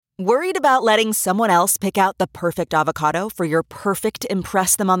Worried about letting someone else pick out the perfect avocado for your perfect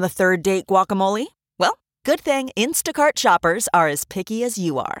impress them on the third date guacamole? Well, good thing Instacart shoppers are as picky as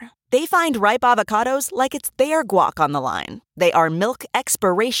you are. They find ripe avocados like it's their guac on the line. They are milk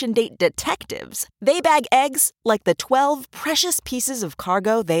expiration date detectives. They bag eggs like the 12 precious pieces of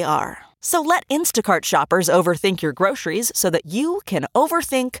cargo they are. So let Instacart shoppers overthink your groceries so that you can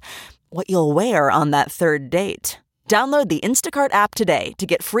overthink what you'll wear on that third date. Download the Instacart app today to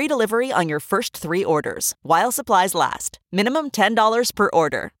get free delivery on your first 3 orders, while supplies last. Minimum $10 per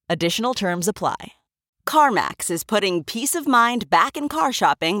order. Additional terms apply. CarMax is putting peace of mind back in car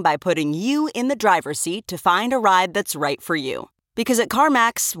shopping by putting you in the driver's seat to find a ride that's right for you. Because at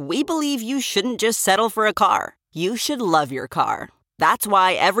CarMax, we believe you shouldn't just settle for a car. You should love your car. That's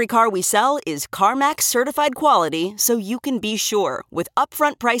why every car we sell is CarMax certified quality, so you can be sure with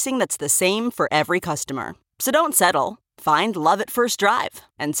upfront pricing that's the same for every customer. So don't settle. Find love at first drive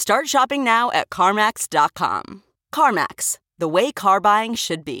and start shopping now at CarMax.com. CarMax, the way car buying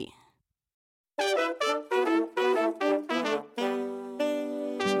should be.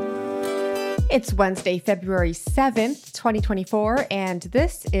 It's Wednesday, February 7th, 2024, and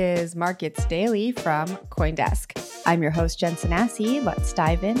this is Markets Daily from CoinDesk. I'm your host, Jen Sanasi. Let's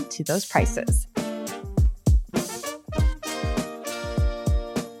dive into those prices.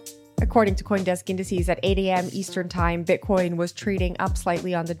 According to CoinDesk indices, at 8 a.m. Eastern Time, Bitcoin was trading up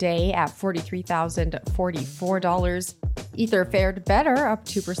slightly on the day at $43,044. Ether fared better, up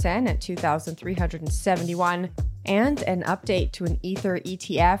 2% at $2,371. And an update to an Ether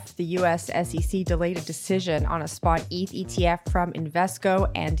ETF, the US SEC delayed a decision on a spot ETH ETF from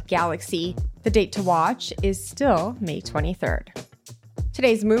Invesco and Galaxy. The date to watch is still May 23rd.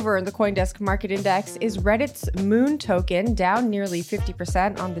 Today's mover in the CoinDesk Market Index is Reddit's Moon token, down nearly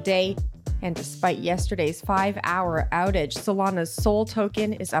 50% on the day. And despite yesterday's 5-hour outage, Solana's Sol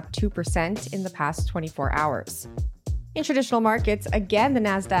token is up 2% in the past 24 hours. In traditional markets, again, the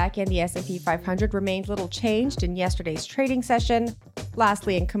Nasdaq and the S&P 500 remained little changed in yesterday's trading session.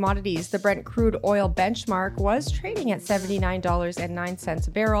 Lastly, in commodities, the Brent crude oil benchmark was trading at $79.09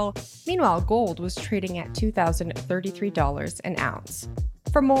 a barrel. Meanwhile, gold was trading at $2,033 an ounce.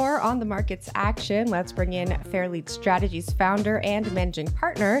 For more on the market's action, let's bring in Fairlead Strategies founder and managing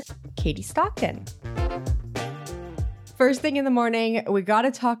partner, Katie Stockton. First thing in the morning, we got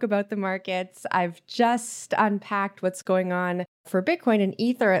to talk about the markets. I've just unpacked what's going on for Bitcoin and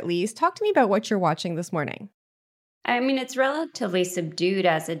Ether, at least. Talk to me about what you're watching this morning. I mean, it's relatively subdued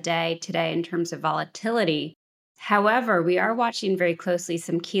as a day today in terms of volatility. However, we are watching very closely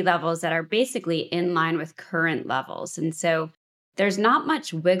some key levels that are basically in line with current levels. And so there's not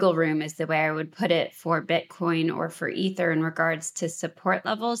much wiggle room, is the way I would put it, for Bitcoin or for Ether in regards to support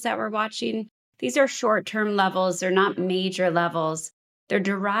levels that we're watching. These are short-term levels. They're not major levels. They're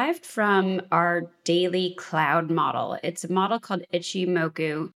derived from our daily cloud model. It's a model called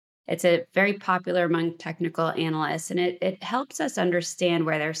Ichimoku. It's a very popular among technical analysts, and it helps us understand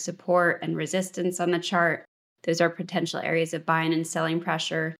where there's support and resistance on the chart. Those are potential areas of buying and selling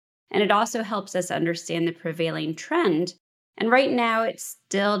pressure. And it also helps us understand the prevailing trend. And right now, it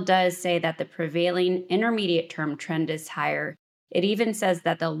still does say that the prevailing intermediate term trend is higher. It even says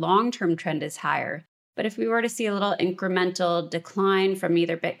that the long-term trend is higher. But if we were to see a little incremental decline from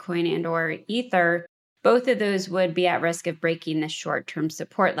either Bitcoin and or Ether, both of those would be at risk of breaking the short-term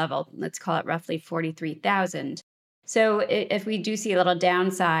support level. Let's call it roughly 43,000. So if we do see a little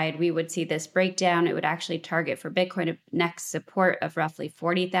downside, we would see this breakdown. It would actually target for Bitcoin a next support of roughly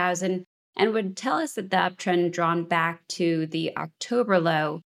 40,000 and would tell us that the uptrend drawn back to the October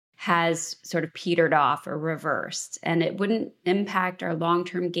low has sort of petered off or reversed, and it wouldn't impact our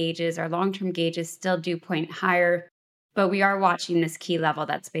long-term gauges. Our long-term gauges still do point higher, but we are watching this key level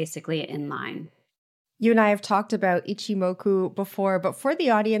that's basically in line. You and I have talked about Ichimoku before, but for the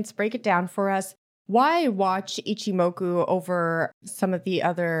audience, break it down for us. Why watch Ichimoku over some of the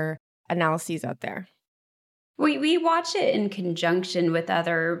other analyses out there? We watch it in conjunction with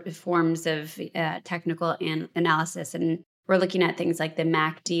other forms of technical analysis, and we're looking at things like the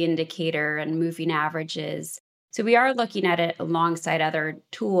MACD indicator and moving averages. So we are looking at it alongside other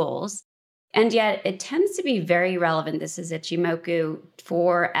tools. And yet it tends to be very relevant. This is Ichimoku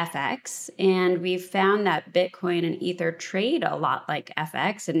for FX. And we've found that Bitcoin and Ether trade a lot like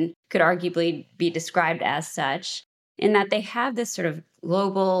FX and could arguably be described as such, in that they have this sort of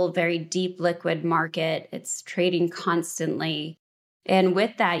global, very deep liquid market. It's trading constantly. And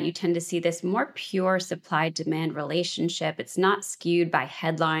with that, you tend to see this more pure supply-demand relationship. It's not skewed by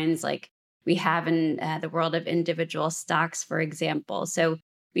headlines like we have in the world of individual stocks, for example. So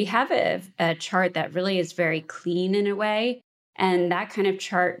we have a chart that really is very clean in a way. And that kind of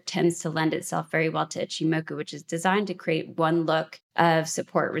chart tends to lend itself very well to Ichimoku, which is designed to create one look of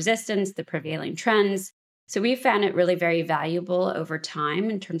support resistance, the prevailing trends. So we found it really very valuable over time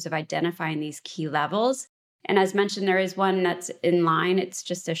in terms of identifying these key levels. And as mentioned, there is one that's in line. It's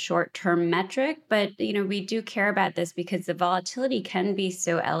just a short-term metric, but we do care about this because the volatility can be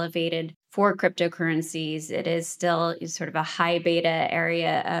so elevated for cryptocurrencies. It is still sort of a high beta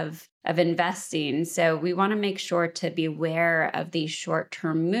area of investing. So we want to make sure to be aware of these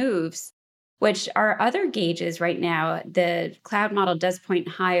short-term moves, which are other gauges right now. The cloud model does point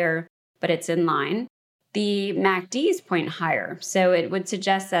higher, but it's in line. The MACDs point higher. So it would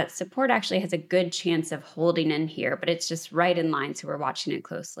suggest that support actually has a good chance of holding in here, but it's just right in line. So we're watching it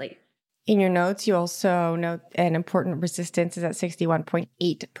closely. In your notes, you also note an important resistance is at 61.8%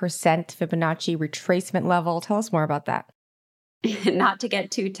 Fibonacci retracement level. Tell us more about that. Not to get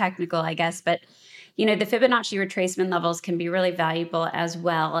too technical, I guess, but the Fibonacci retracement levels can be really valuable as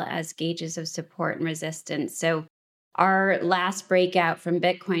well as gauges of support and resistance. So our last breakout from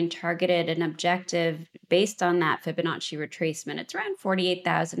Bitcoin targeted an objective based on that Fibonacci retracement. It's around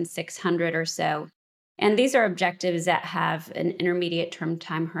 48,600 or so. And these are objectives that have an intermediate term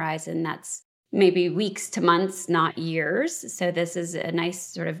time horizon that's maybe weeks to months, not years. So this is a nice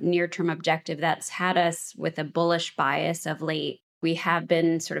sort of near-term objective that's had us with a bullish bias of late. We have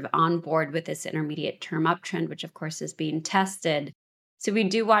been sort of on board with this intermediate term uptrend, which of course is being tested. So we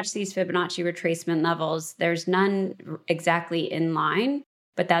do watch these Fibonacci retracement levels. There's none exactly in line,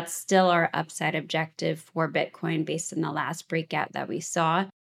 but that's still our upside objective for Bitcoin based on the last breakout that we saw.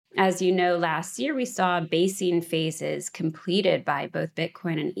 As you know, last year we saw basing phases completed by both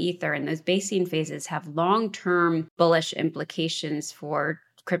Bitcoin and Ether, and those basing phases have long-term bullish implications for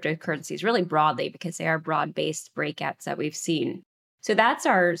cryptocurrencies really broadly because they are broad-based breakouts that we've seen. So that's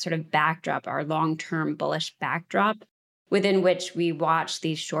our sort of backdrop, our long-term bullish backdrop, within which we watch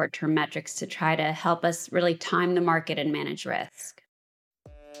these short-term metrics to try to help us really time the market and manage risk.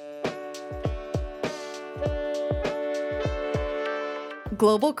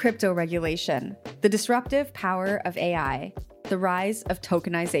 Global crypto regulation, the disruptive power of AI, the rise of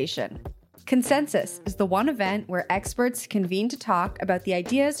tokenization. Consensus is the one event where experts convene to talk about the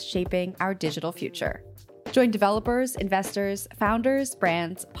ideas shaping our digital future. Join developers, investors, founders,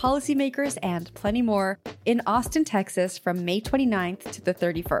 brands, policymakers, and plenty more in Austin, Texas from May 29th to the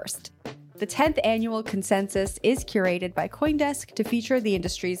 31st. The 10th annual Consensus is curated by CoinDesk to feature the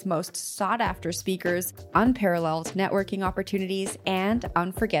industry's most sought-after speakers, unparalleled networking opportunities, and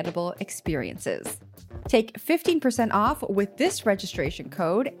unforgettable experiences. Take 15% off with this registration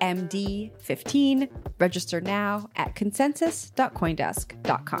code, MD15. Register now at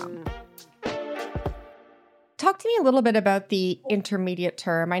consensus.coindesk.com. Talk to me a little bit about the intermediate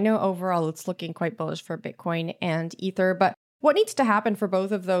term. I know overall it's looking quite bullish for Bitcoin and Ether, but what needs to happen for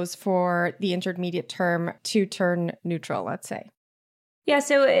both of those for the intermediate term to turn neutral, let's say? Yeah,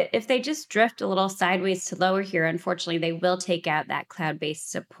 so if they just drift a little sideways to lower here, unfortunately, they will take out that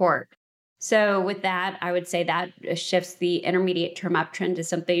cloud-based support. So with that, I would say that shifts the intermediate term uptrend to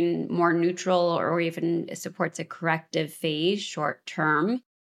something more neutral or even supports a corrective phase short term.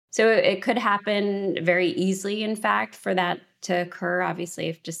 So it could happen very easily, in fact, for that to occur, obviously,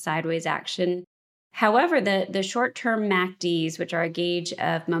 if just sideways action. However, the short-term MACDs, which are a gauge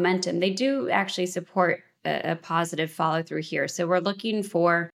of momentum, they do actually support a positive follow-through here. So we're looking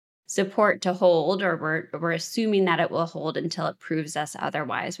for support to hold, or we're assuming that it will hold until it proves us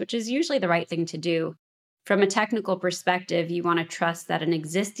otherwise, which is usually the right thing to do. From a technical perspective, you want to trust that an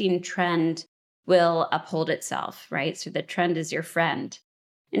existing trend will uphold itself, right? So the trend is your friend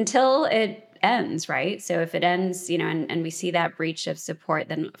until it ends, right? So if it ends, and we see that breach of support,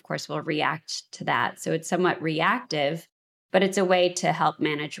 then of course we'll react to that. So it's somewhat reactive, but it's a way to help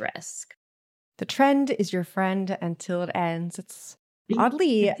manage risk. The trend is your friend until it ends. It's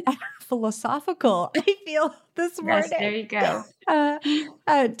oddly philosophical, I feel, this morning. Yes, there you go.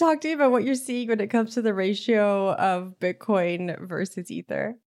 Talk to me about what you're seeing when it comes to the ratio of Bitcoin versus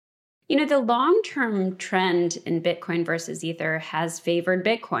Ether. The long-term trend in Bitcoin versus Ether has favored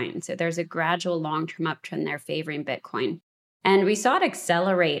Bitcoin. So there's a gradual long-term uptrend there favoring Bitcoin. And we saw it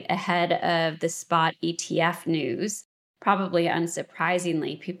accelerate ahead of the spot ETF news. Probably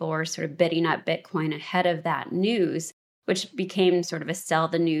unsurprisingly, people were sort of bidding up Bitcoin ahead of that news, which became sort of a sell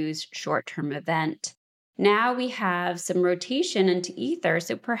the news short-term event. Now we have some rotation into Ether,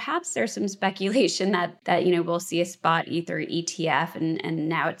 so perhaps there's some speculation that we'll see a spot Ether ETF, and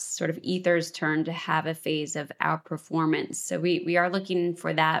now it's sort of Ether's turn to have a phase of outperformance. So we are looking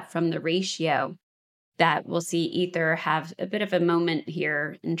for that from the ratio, that we'll see Ether have a bit of a moment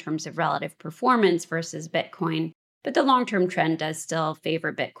here in terms of relative performance versus Bitcoin. But the long-term trend does still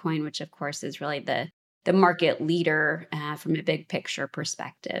favor Bitcoin, which of course is really the market leader from a big picture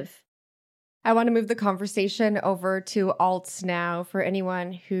perspective. I want to move the conversation over to alts now. For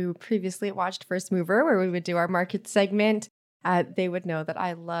anyone who previously watched First Mover, where we would do our market segment, they would know that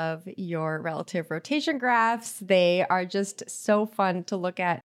I love your relative rotation graphs. They are just so fun to look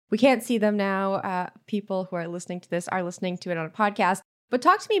at. We can't see them now. People who are listening to this are listening to it on a podcast. But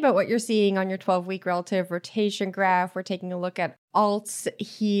talk to me about what you're seeing on your 12-week relative rotation graph. We're taking a look at alts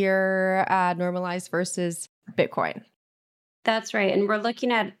here, normalized versus Bitcoin. That's right. And we're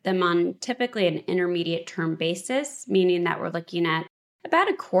looking at them on typically an intermediate term basis, meaning that we're looking at about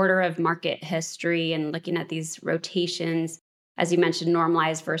a quarter of market history and looking at these rotations, as you mentioned,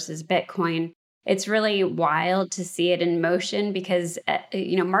 normalized versus Bitcoin. It's really wild to see it in motion because,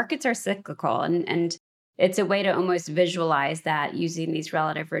 markets are cyclical and it's a way to almost visualize that using these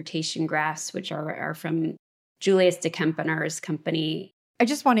relative rotation graphs, which are from Julius de Kempener's company. I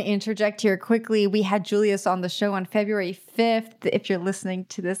just want to interject here quickly. We had Julius on the show on February 5th. If you're listening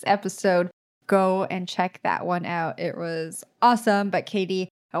to this episode, go and check that one out. It was awesome. But Katie,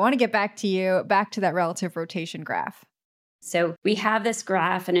 I want to get back to that relative rotation graph. So we have this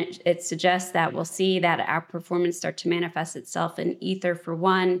graph and it suggests that we'll see that outperformance start to manifest itself in Ether for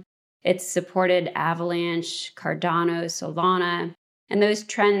one. It's supported Avalanche, Cardano, Solana. And those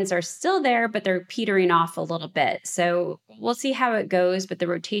trends are still there, but they're petering off a little bit. So we'll see how it goes, but the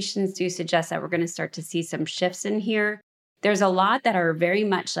rotations do suggest that we're going to start to see some shifts in here. There's a lot that are very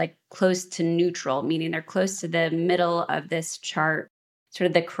much like close to neutral, meaning they're close to the middle of this chart, sort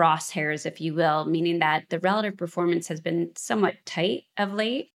of the crosshairs, if you will, meaning that the relative performance has been somewhat tight of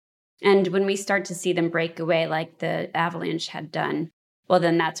late. And when we start to see them break away like the Avalanche had done, well,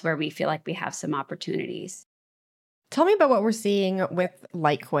 then that's where we feel like we have some opportunities. Tell me about what we're seeing with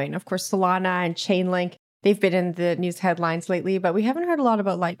Litecoin. Of course, Solana and Chainlink, they've been in the news headlines lately, but we haven't heard a lot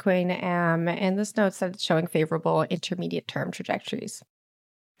about Litecoin. And this note said it's showing favorable intermediate term trajectories.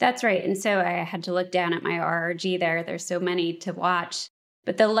 That's right. And so I had to look down at my RRG there. There's so many to watch.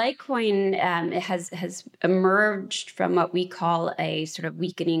 But the Litecoin it has emerged from what we call a sort of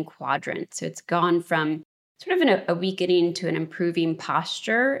weakening quadrant. So it's gone from sort of a weakening to an improving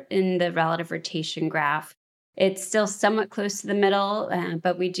posture in the relative rotation graph. It's still somewhat close to the middle,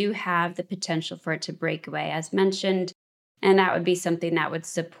 but we do have the potential for it to break away, as mentioned. And that would be something that would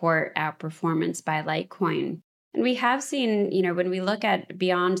support outperformance by Litecoin. And we have seen, when we look at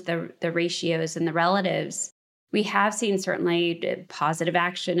beyond the ratios and the relatives, we have seen certainly positive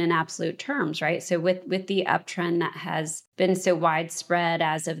action in absolute terms, right? So with the uptrend that has been so widespread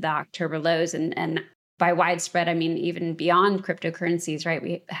as of the October lows, and by widespread, I mean even beyond cryptocurrencies, right?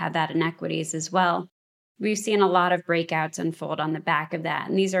 We had that in equities as well. We've seen a lot of breakouts unfold on the back of that.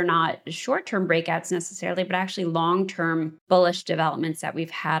 And these are not short-term breakouts necessarily, but actually long-term bullish developments that we've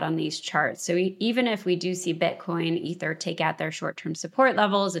had on these charts. So even if we do see Bitcoin, Ether take out their short-term support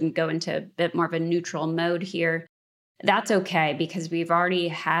levels and go into a bit more of a neutral mode here, that's okay because we've already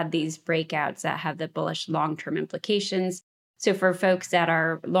had these breakouts that have the bullish long-term implications. So for folks that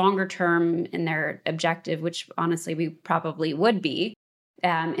are longer term in their objective, which honestly we probably would be,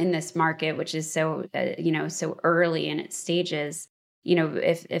 in this market, which is so early in its stages,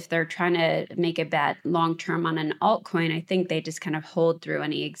 if they're trying to make a bet long term on an altcoin, I think they just kind of hold through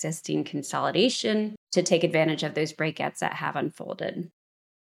any existing consolidation to take advantage of those breakouts that have unfolded.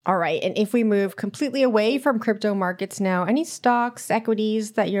 All right. And if we move completely away from crypto markets now, any stocks,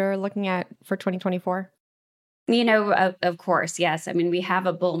 equities that you're looking at for 2024? Of course, yes. I mean, we have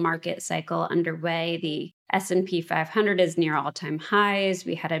a bull market cycle underway. The S&P 500 is near all-time highs.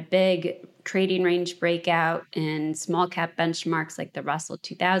 We had a big trading range breakout in small cap benchmarks like the Russell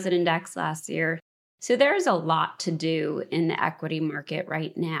 2000 index last year. So there's a lot to do in the equity market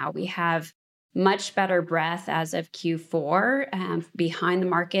right now. We have much better breadth as of Q4 behind the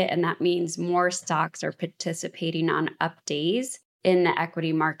market, and that means more stocks are participating on up days in the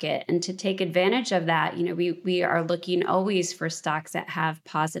equity market. And to take advantage of that, we are looking always for stocks that have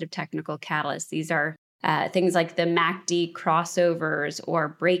positive technical catalysts. These are things like the MACD crossovers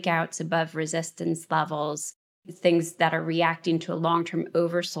or breakouts above resistance levels, things that are reacting to a long-term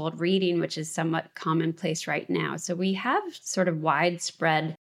oversold reading, which is somewhat commonplace right now. So we have sort of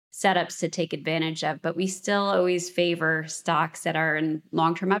widespread setups to take advantage of, but we still always favor stocks that are in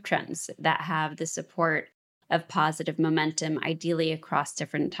long-term uptrends that have the support of positive momentum, ideally across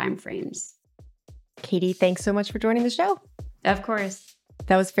different timeframes. Katie, thanks so much for joining the show. Of course.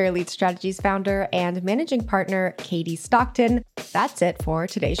 That was Fairlead Strategies founder and managing partner, Katie Stockton. That's it for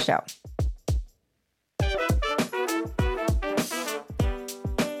today's show.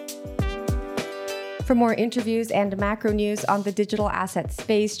 For more interviews and macro news on the digital asset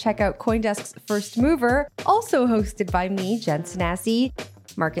space, check out CoinDesk's First Mover, also hosted by me, Jen Sanasi.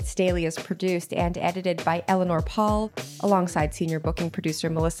 Markets Daily is produced and edited by Eleanor Paul, alongside senior booking producer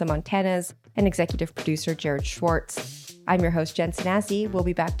Melissa Montanez and executive producer Jared Schwartz. I'm your host, Jen Sanasi. We'll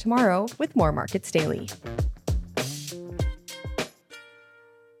be back tomorrow with more Markets Daily.